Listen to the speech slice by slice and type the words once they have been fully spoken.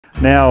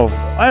Now,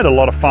 I had a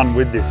lot of fun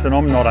with this, and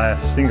I'm not a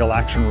single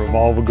action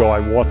revolver guy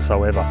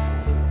whatsoever.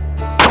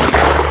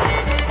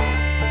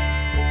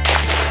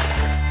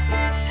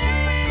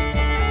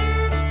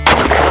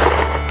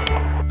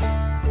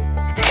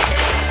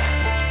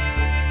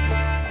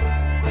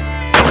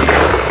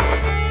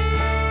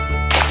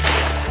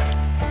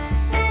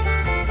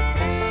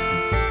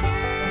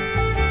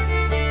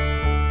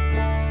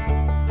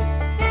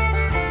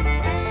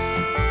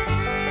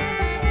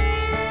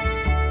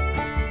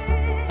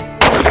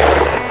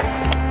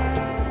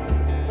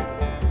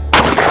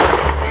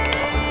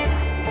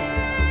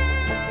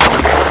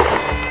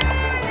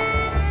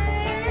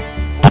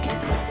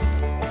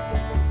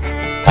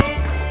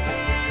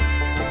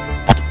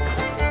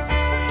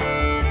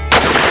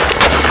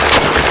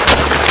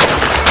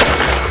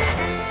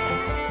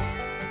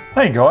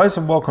 Hey guys,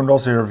 and welcome to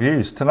Ozzie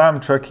Reviews. Today I'm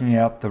checking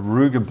out the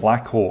Ruger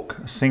Blackhawk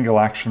single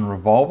action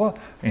revolver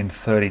in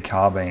 30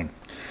 carbine.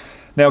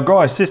 Now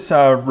guys, this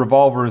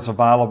revolver is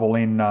available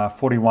in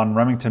 41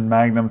 Remington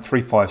Magnum,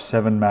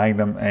 357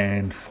 Magnum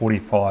and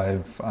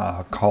 45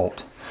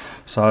 Colt.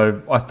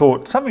 So I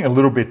thought something a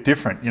little bit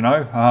different, you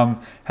know.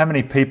 How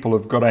many people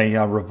have got a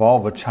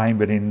revolver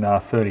chambered in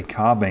 30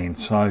 carbine?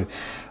 So,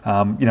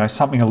 you know,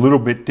 something a little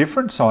bit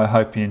different. So I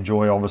hope you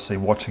enjoy obviously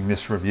watching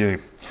this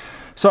review.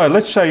 So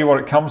let's show you what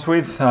it comes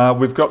with.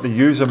 We've got the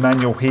user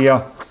manual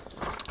here.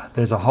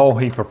 There's a whole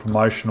heap of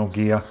promotional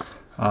gear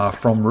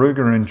from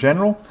Ruger in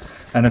general.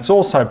 And it's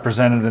also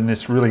presented in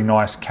this really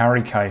nice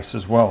carry case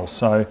as well.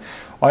 So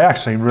I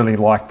actually really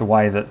like the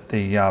way that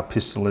the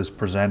pistol is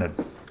presented.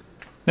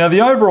 Now the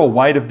overall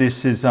weight of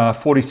this is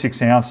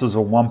 46 ounces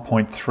or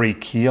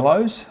 1.3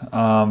 kilos.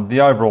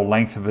 The overall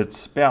length of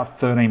it's about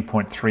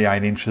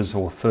 13.38 inches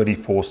or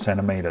 34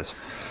 centimeters.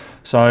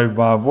 So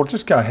we'll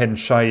just go ahead and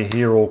show you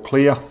here all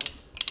clear.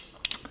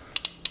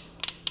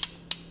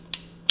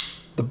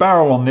 The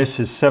barrel on this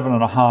is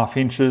 7.5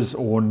 inches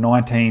or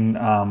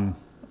 19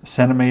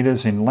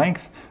 centimeters in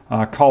length,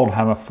 cold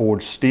hammer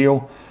forged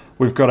steel.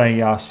 We've got a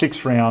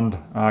 6-round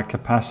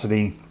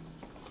capacity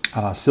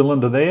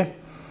cylinder there.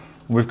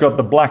 We've got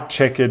the black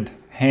checkered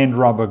hand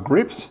rubber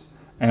grips,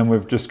 and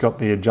we've just got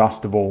the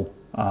adjustable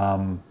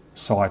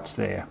sights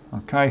there.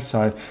 Okay,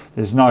 so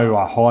there's no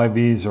high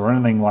vis or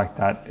anything like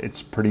that.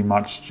 It's pretty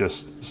much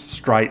just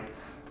straight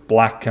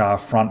black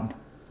front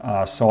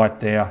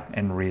sight there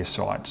and rear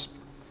sights.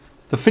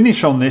 The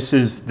finish on this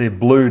is the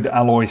blued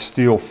alloy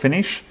steel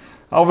finish.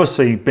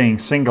 Obviously being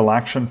single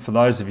action, for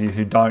those of you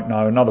who don't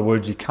know, in other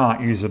words, you can't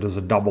use it as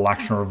a double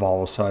action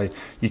revolver. So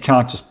you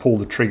can't just pull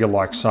the trigger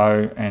like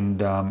so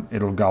and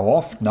it'll go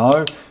off.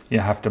 No, you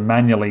have to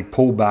manually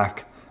pull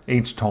back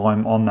each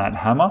time on that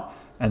hammer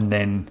and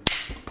then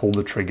pull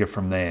the trigger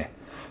from there.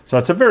 So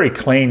it's a very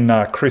clean,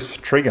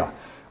 crisp trigger.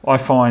 I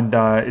find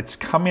it's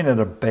come in at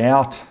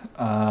about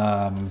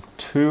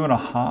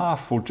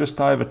 2.5 or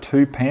just over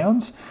 2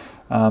 pounds.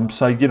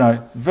 So, you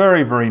know,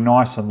 very, very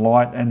nice and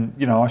light, and,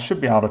 you know, I should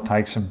be able to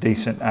take some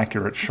decent,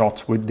 accurate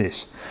shots with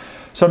this.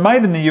 So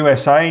made in the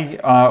USA,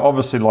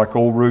 obviously like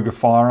all Ruger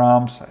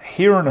firearms.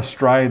 Here in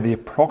Australia, the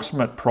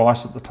approximate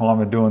price at the time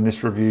of doing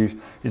this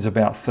review is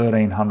about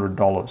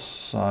 $1,300.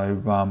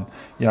 So,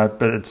 you know,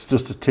 but it's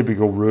just a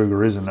typical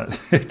Ruger, isn't it?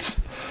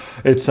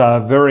 It's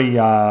very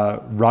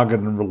rugged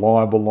and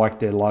reliable, like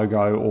their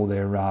logo or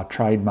their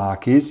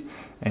trademark is.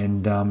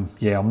 And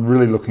yeah, I'm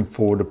really looking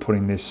forward to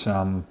putting this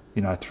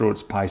you know, through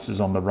its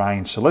paces on the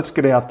range. So let's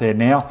get out there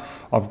now.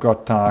 I've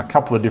got a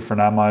couple of different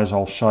ammos.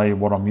 I'll show you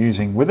what I'm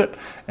using with it,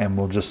 and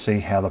we'll just see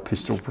how the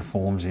pistol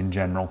performs in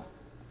general.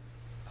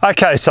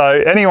 Okay,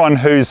 so anyone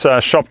who's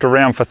shopped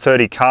around for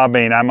 30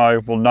 carbine ammo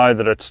will know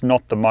that it's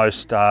not the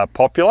most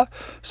popular.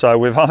 So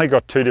we've only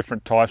got two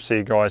different types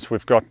here, guys.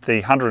 We've got the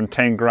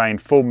 110 grain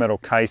full metal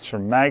case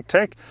from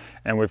Magtech,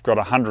 and we've got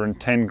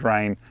 110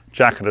 grain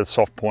jacketed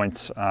soft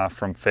points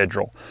from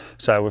Federal.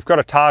 So we've got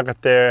a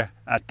target there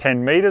at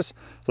 10 meters.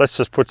 Let's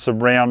just put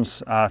some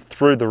rounds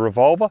through the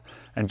revolver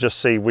and just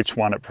see which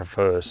one it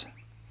prefers.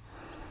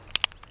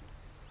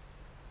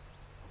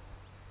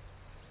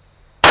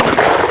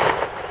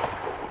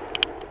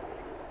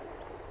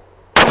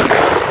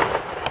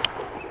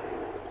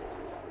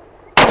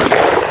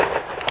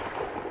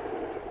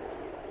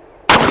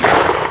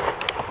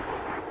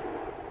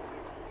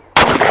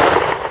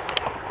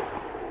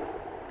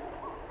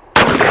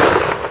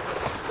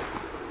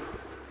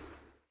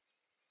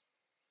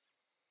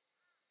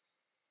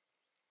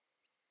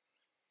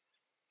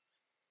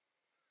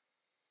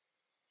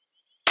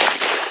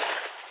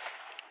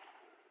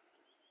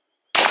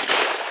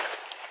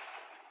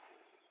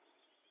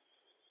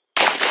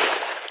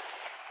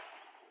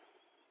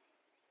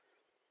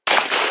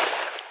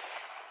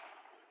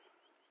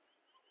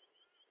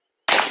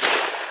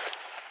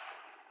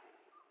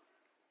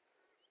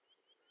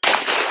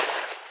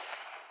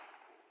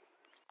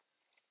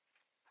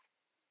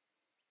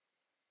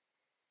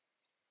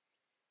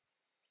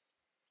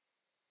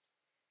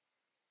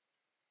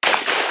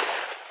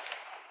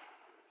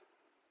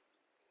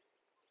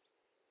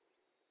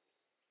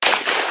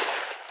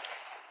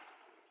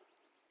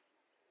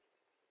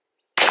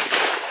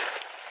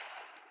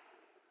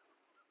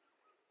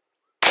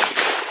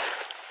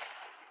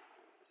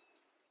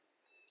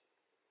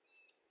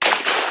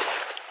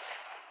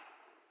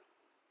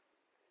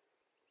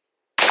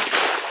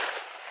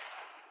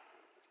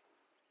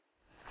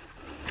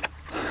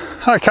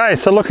 Okay,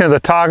 so looking at the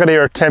target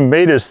here at 10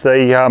 meters, the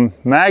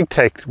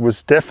Magtech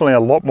was definitely a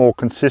lot more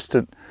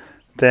consistent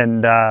than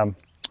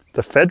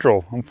the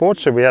Federal.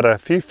 Unfortunately, we had a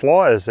few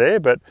flyers there,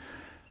 but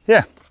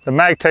yeah, the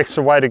Magtech's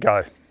the way to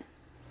go.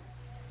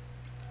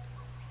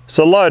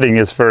 So loading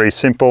is very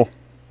simple.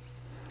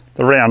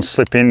 The rounds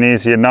slip in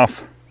easy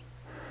enough.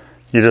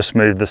 You just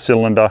move the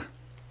cylinder.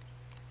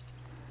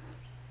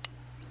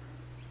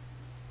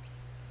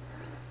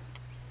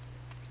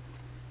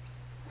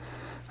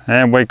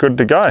 And we're good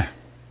to go.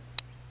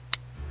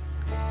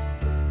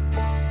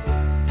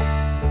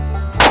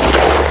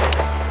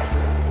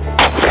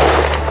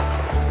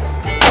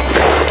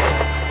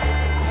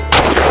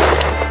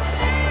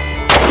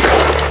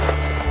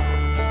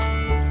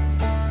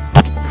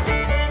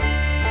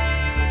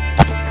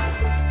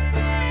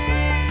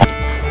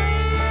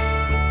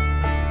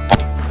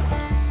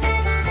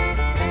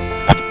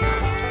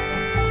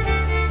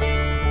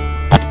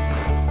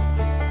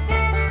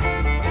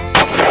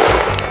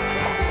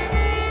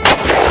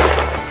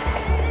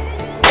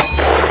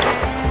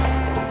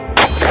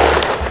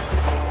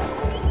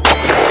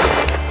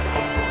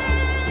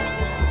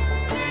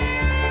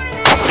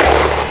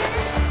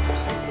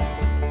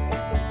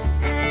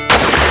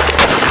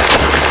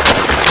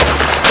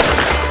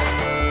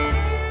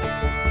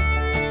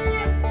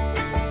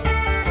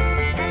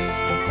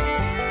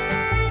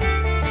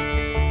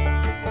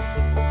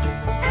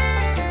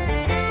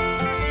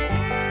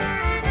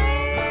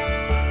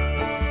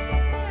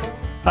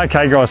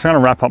 Okay guys, I'm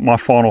going to wrap up my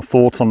final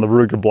thoughts on the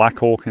Ruger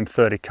Blackhawk in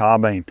 30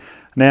 carbine.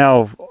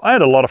 Now, I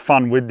had a lot of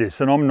fun with this,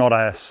 and I'm not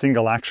a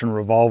single action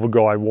revolver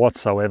guy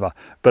whatsoever,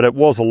 but it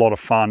was a lot of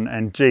fun.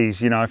 And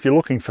geez, you know, if you're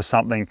looking for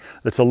something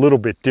that's a little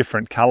bit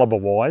different caliber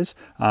wise,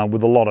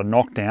 with a lot of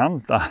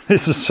knockdown,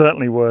 this is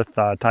certainly worth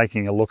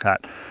taking a look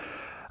at.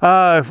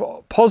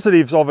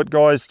 Positives of it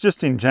guys,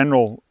 just in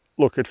general,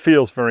 look, it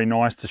feels very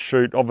nice to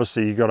shoot.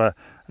 Obviously you've got a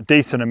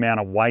decent amount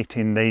of weight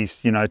in these,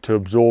 you know, to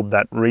absorb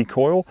that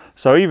recoil.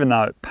 So even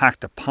though it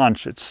packed a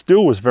punch, it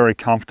still was very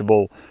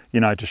comfortable, you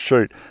know, to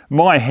shoot.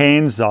 My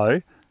hands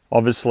though,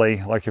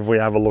 obviously, like if we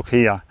have a look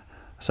here,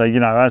 so, you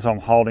know, as I'm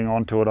holding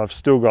on to it, I've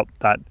still got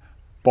that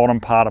bottom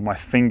part of my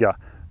finger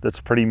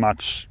that's pretty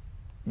much,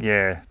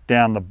 yeah,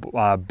 down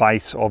the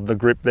base of the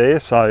grip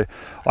there. So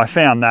I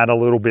found that a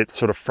little bit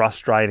sort of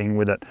frustrating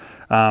with it.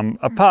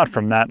 Apart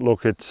from that,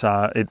 look,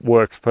 it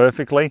works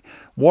perfectly.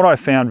 What I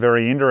found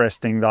very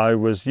interesting though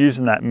was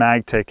using that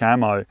Magtech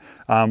ammo.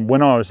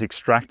 When I was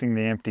extracting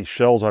the empty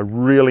shells, I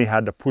really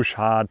had to push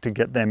hard to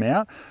get them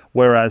out,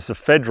 whereas the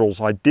Federals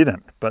I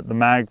didn't, but the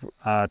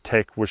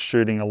Magtech was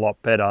shooting a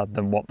lot better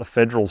than what the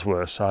Federals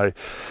were. So,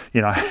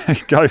 you know,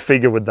 go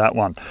figure with that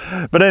one.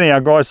 But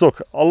anyhow guys,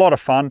 look, a lot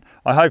of fun.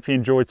 I hope you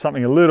enjoyed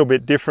something a little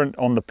bit different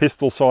on the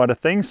pistol side of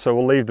things. So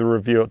we'll leave the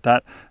review at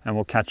that, and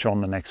we'll catch you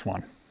on the next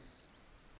one.